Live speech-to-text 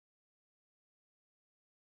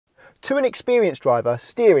To an experienced driver,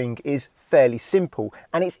 steering is fairly simple,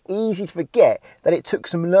 and it's easy to forget that it took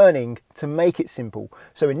some learning to make it simple.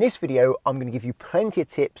 So in this video, I'm going to give you plenty of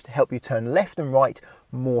tips to help you turn left and right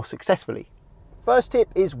more successfully. First tip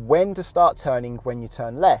is when to start turning when you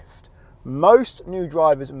turn left. Most new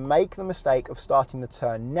drivers make the mistake of starting the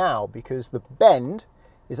turn now because the bend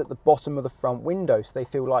is at the bottom of the front window, so they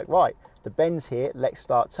feel like, right, the bend's here, let's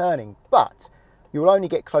start turning. But you will only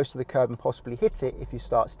get close to the curb and possibly hit it if you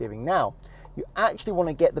start steering now. You actually want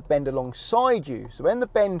to get the bend alongside you, so when the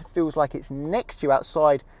bend feels like it's next to you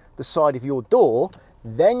outside the side of your door,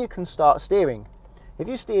 then you can start steering. If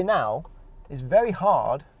you steer now, it's very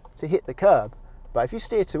hard to hit the curb, but if you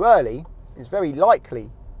steer too early, it's very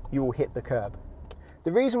likely you will hit the curb.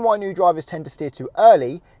 The reason why new drivers tend to steer too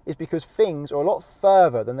early is because things are a lot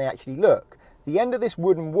further than they actually look. The end of this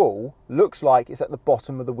wooden wall looks like it's at the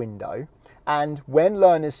bottom of the window, and when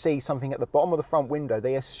learners see something at the bottom of the front window,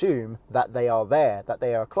 they assume that they are there, that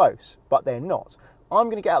they are close, but they're not. I'm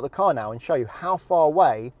going to get out of the car now and show you how far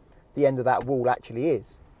away the end of that wall actually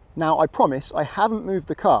is. Now, I promise I haven't moved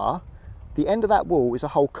the car. The end of that wall is a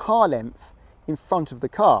whole car length in front of the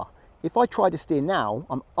car. If I try to steer now,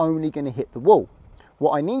 I'm only going to hit the wall.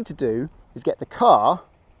 What I need to do is get the car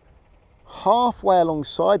halfway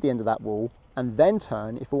alongside the end of that wall and then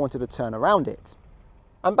turn if I wanted to turn around it.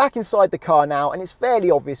 I'm back inside the car now, and it's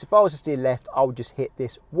fairly obvious if I was to steer left, I would just hit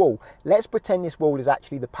this wall. Let's pretend this wall is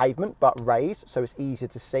actually the pavement but raised so it's easier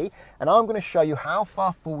to see, and I'm going to show you how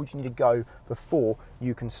far forward you need to go before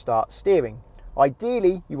you can start steering.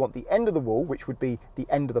 Ideally, you want the end of the wall, which would be the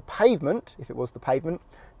end of the pavement, if it was the pavement,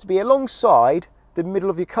 to be alongside the middle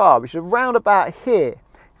of your car, which is around about here.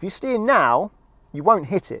 If you steer now, you won't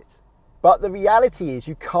hit it. But the reality is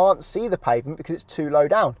you can't see the pavement because it's too low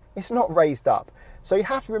down. It's not raised up. So you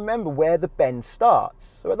have to remember where the bend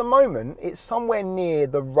starts. So at the moment, it's somewhere near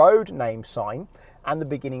the road name sign and the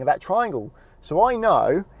beginning of that triangle. So I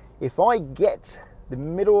know if I get the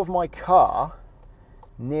middle of my car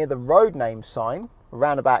near the road name sign,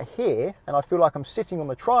 around about here, and I feel like I'm sitting on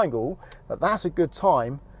the triangle, that's a good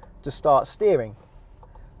time to start steering.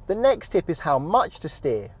 The next tip is how much to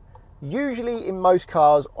steer. Usually in most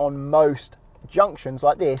cars on most junctions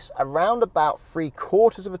like this, around about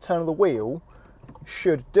 3/4 of a turn of the wheel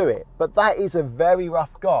should do it. But that is a very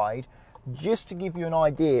rough guide just to give you an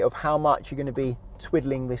idea of how much you're going to be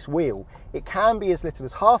twiddling this wheel. It can be as little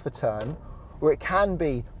as half a turn, or it can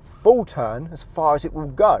be full turn as far as it will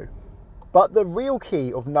go. But the real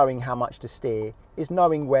key of knowing how much to steer is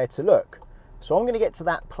knowing where to look. So I'm going to get to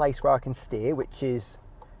that place where I can steer, which is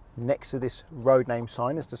next to this road name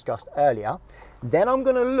sign as discussed earlier. Then I'm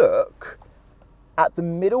going to look at the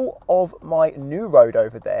middle of my new road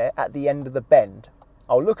over there at the end of the bend.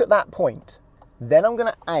 I'll look at that point. Then I'm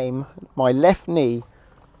going to aim my left knee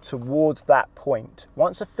towards that point.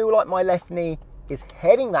 Once I feel like my left knee is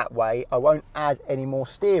heading that way, I won't add any more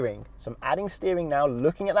steering. So I'm adding steering now,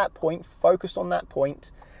 looking at that point, focused on that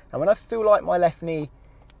point. And when I feel like my left knee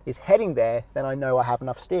is heading there, then I know I have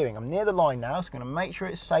enough steering. I'm near the line now, so I'm going to make sure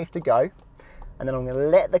it's safe to go. And then I'm going to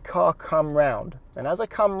let the car come round. And as I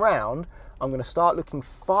come round, I'm going to start looking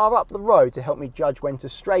far up the road to help me judge when to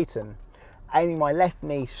straighten. Aiming my left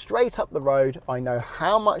knee straight up the road, I know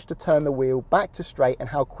how much to turn the wheel back to straight and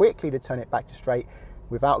how quickly to turn it back to straight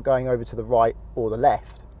without going over to the right or the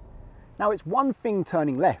left. Now, it's one thing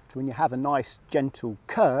turning left when you have a nice gentle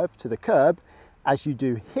curve to the curb, as you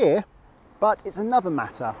do here, but it's another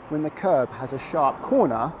matter when the curb has a sharp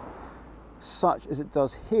corner, such as it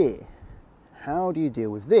does here. How do you deal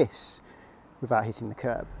with this without hitting the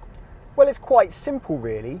curb? Well, it's quite simple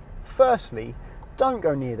really. Firstly, don't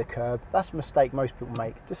go near the curb. That's a mistake most people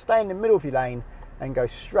make. Just stay in the middle of your lane and go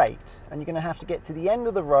straight. And you're going to have to get to the end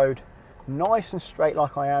of the road nice and straight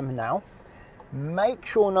like I am now. Make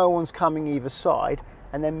sure no one's coming either side,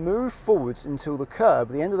 and then move forwards until the curb,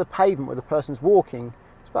 the end of the pavement where the person's walking,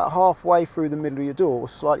 is about halfway through the middle of your door or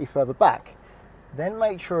slightly further back. Then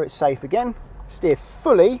make sure it's safe again, steer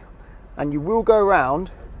fully, and you will go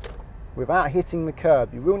around without hitting the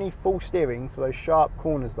curb. You will need full steering for those sharp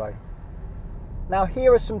corners though. Now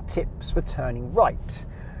here are some tips for turning right.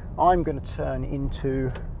 I'm going to turn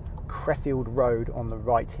into Crefeld Road on the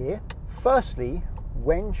right here. Firstly,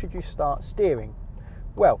 when should you start steering?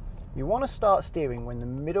 Well, you want to start steering when the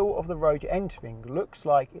middle of the road you're entering looks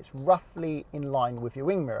like it's roughly in line with your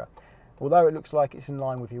wing mirror. Although it looks like it's in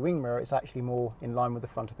line with your wing mirror, it's actually more in line with the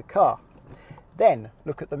front of the car. Then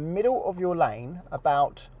look at the middle of your lane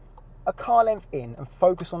about a car length in and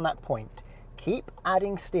focus on that point. Keep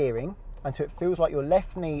adding steering until it feels like your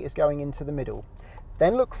left knee is going into the middle.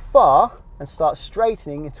 Then look far and start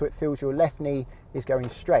straightening until it feels your left knee is going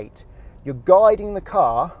straight. you're guiding the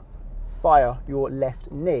car via your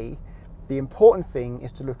left knee. The important thing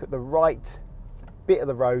is to look at the right bit of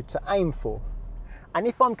the road to aim for. And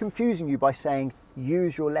if I'm confusing you by saying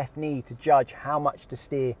use your left knee to judge how much to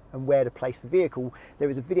steer and where to place the vehicle, there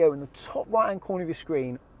is a video in the top right hand corner of your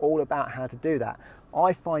screen all about how to do that.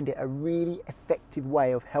 I find it a really effective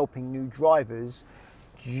way of helping new drivers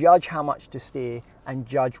judge how much to steer and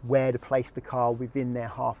judge where to place the car within their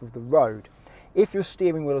half of the road. If your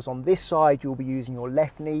steering wheel is on this side, you'll be using your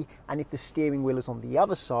left knee, and if the steering wheel is on the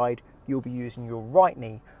other side, you'll be using your right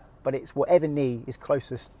knee, but it's whatever knee is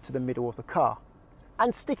closest to the middle of the car.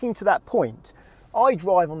 And sticking to that point, I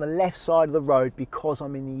drive on the left side of the road because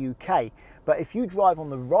I'm in the UK, but if you drive on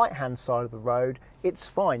the right hand side of the road, it's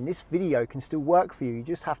fine. This video can still work for you. You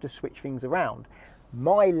just have to switch things around.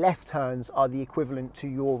 My left turns are the equivalent to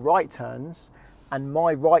your right turns, and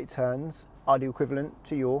my right turns are the equivalent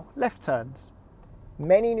to your left turns.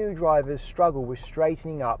 Many new drivers struggle with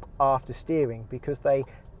straightening up after steering because they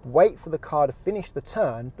wait for the car to finish the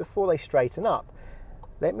turn before they straighten up.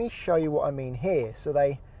 Let me show you what I mean here. So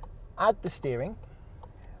they add the steering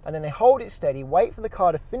and then they hold it steady, wait for the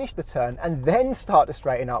car to finish the turn and then start to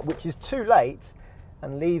straighten up, which is too late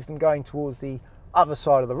and leaves them going towards the other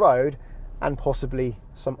side of the road and possibly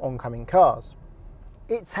some oncoming cars.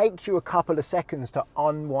 It takes you a couple of seconds to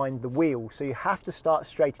unwind the wheel, so you have to start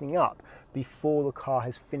straightening up before the car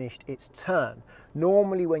has finished its turn.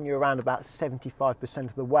 Normally when you're around about 75%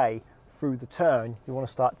 of the way through the turn, you want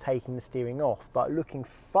to start taking the steering off, but looking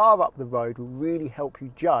far up the road will really help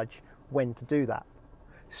you judge when to do that.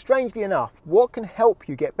 Strangely enough, what can help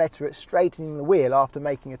you get better at straightening the wheel after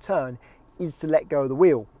making a turn is to let go of the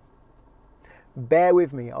wheel. Bear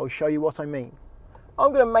with me, I'll show you what I mean.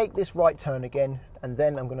 I'm going to make this right turn again and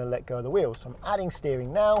then I'm going to let go of the wheel. So I'm adding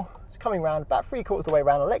steering now, it's coming around about 3/4 of the way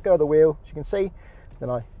around. I let go of the wheel, as you can see, then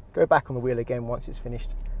I go back on the wheel again once it's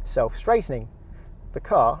finished self-straightening. The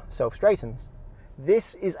car self-straightens.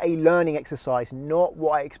 This is a learning exercise, not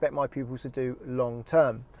what I expect my pupils to do long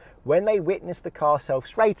term. When they witness the car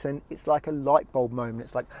self-straighten, it's like a light bulb moment.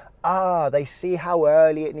 It's like, they see how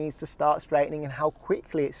early it needs to start straightening and how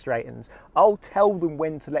quickly it straightens. I'll tell them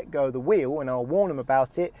when to let go of the wheel and I'll warn them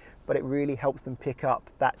about it, but it really helps them pick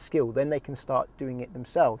up that skill. Then they can start doing it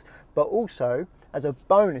themselves. But also, as a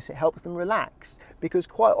bonus, it helps them relax because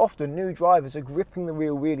quite often new drivers are gripping the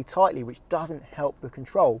wheel really tightly, which doesn't help the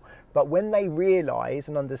control. But when they realise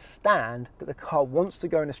and understand that the car wants to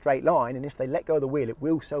go in a straight line, and if they let go of the wheel, it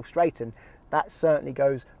will self-straighten, that certainly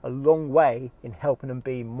goes a long way in helping them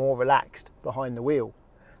be more relaxed behind the wheel.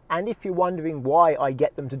 And if you're wondering why I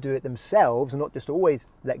get them to do it themselves and not just always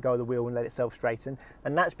let go of the wheel and let it self-straighten,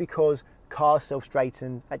 and that's because cars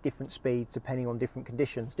self-straighten at different speeds depending on different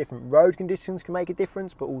conditions. Different road conditions can make a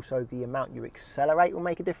difference, but also the amount you accelerate will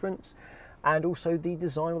make a difference, and also the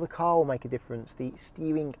design of the car will make a difference. The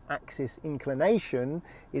steering axis inclination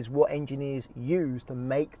is what engineers use to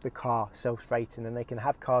make the car self-straighten, and they can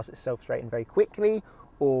have cars that self-straighten very quickly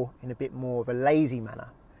or in a bit more of a lazy manner.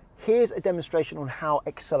 Here's a demonstration on how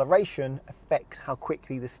acceleration affects how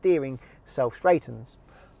quickly the steering self-straightens.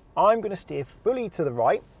 I'm going to steer fully to the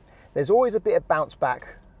right. There's always a bit of bounce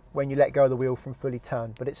back when you let go of the wheel from fully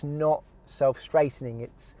turned, but it's not self-straightening,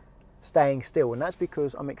 it's staying still, and that's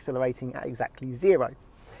because I'm accelerating at exactly 0.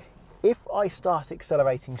 If I start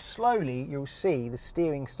accelerating slowly, you'll see the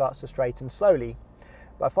steering starts to straighten slowly.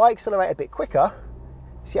 But if I accelerate a bit quicker,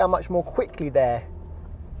 see how much more quickly there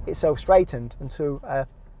it self-straightened into a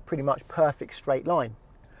pretty much perfect straight line.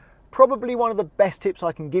 Probably one of the best tips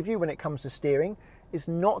I can give you when it comes to steering is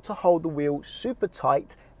not to hold the wheel super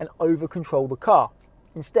tight and over control the car.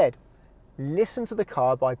 Instead, listen to the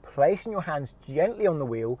car by placing your hands gently on the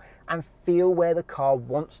wheel and feel where the car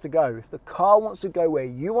wants to go. If the car wants to go where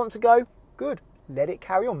you want to go, good, let it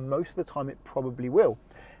carry on. Most of the time it probably will.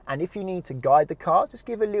 And if you need to guide the car, just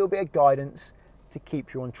give a little bit of guidance to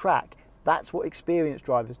keep you on track. That's what experienced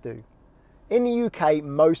drivers do. In the UK,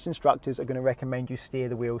 most instructors are going to recommend you steer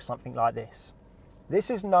the wheel something like this. This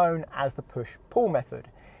is known as the push-pull method.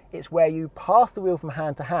 It's where you pass the wheel from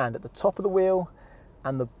hand to hand at the top of the wheel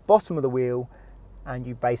and the bottom of the wheel, and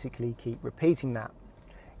you basically keep repeating that.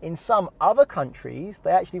 In some other countries,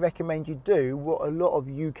 they actually recommend you do what a lot of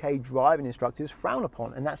UK driving instructors frown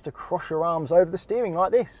upon, and that's to cross your arms over the steering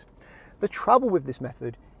like this. The trouble with this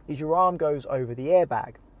method is your arm goes over the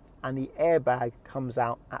airbag, and the airbag comes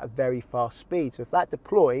out at a very fast speed. So if that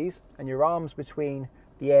deploys and your arm's between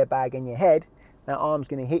the airbag and your head, that arm's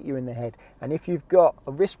going to hit you in the head. And if you've got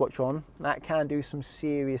a wristwatch on, that can do some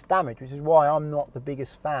serious damage, which is why I'm not the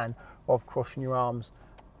biggest fan of crossing your arms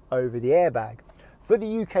over the airbag. For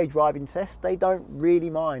the UK driving test, they don't really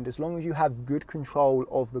mind as long as you have good control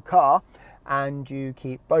of the car and you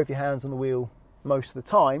keep both your hands on the wheel most of the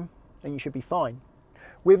time, then you should be fine.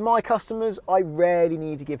 With my customers, I rarely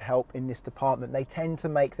need to give help in this department. They tend to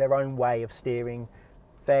make their own way of steering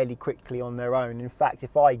fairly quickly on their own. In fact,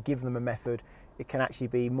 if I give them a method, it can actually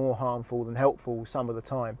be more harmful than helpful some of the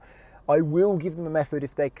time. I will give them a method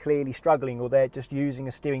if they're clearly struggling or they're just using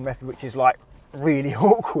a steering method which is like really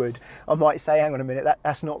awkward. I might say, hang on a minute,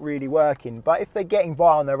 that's not really working. But if they're getting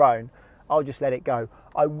by on their own, I'll just let it go.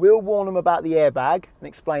 I will warn them about the airbag and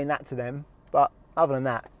explain that to them, but other than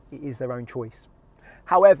that, it is their own choice.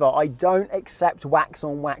 However, I don't accept wax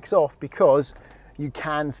on, wax off because you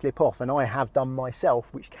can slip off, and I have done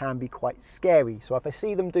myself, which can be quite scary. So if I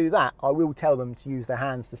see them do that, I will tell them to use their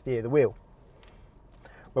hands to steer the wheel.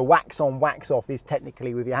 Well, wax on, wax off is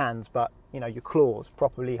technically with your hands, but you know, your claws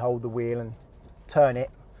properly hold the wheel and turn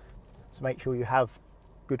it to make sure you have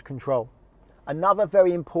good control. Another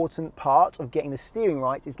very important part of getting the steering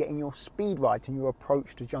right is getting your speed right and your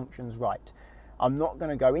approach to junctions right. I'm not going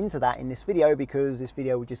to go into that in this video because this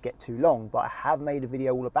video would just get too long, but I have made a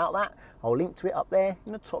video all about that. I'll link to it up there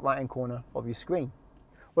in the top right hand corner of your screen.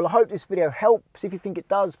 Well, I hope this video helps. If you think it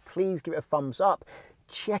does, please give it a thumbs up.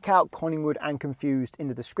 Check out Collingwood and Confused in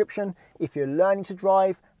the description. If you're learning to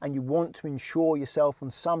drive and you want to insure yourself on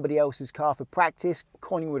somebody else's car for practice,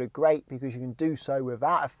 Collingwood are great because you can do so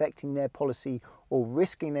without affecting their policy or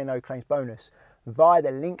risking their no claims bonus. Via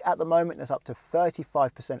the link at the moment, there's up to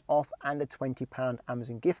 35% off and a £20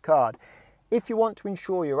 Amazon gift card. If you want to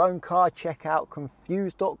insure your own car, check out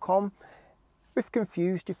confused.com. With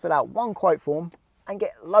Confused, you fill out one quote form and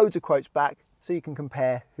get loads of quotes back so you can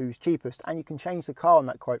compare who's cheapest, and you can change the car on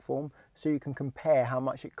that quote form so you can compare how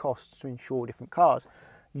much it costs to insure different cars.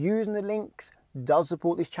 Using the links does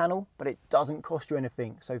support this channel, but it doesn't cost you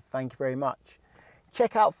anything, so thank you very much.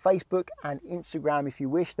 Check out Facebook and Instagram if you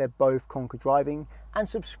wish, they're both Conquer Driving, and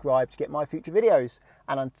subscribe to get my future videos.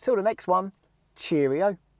 And until the next one,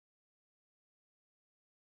 cheerio.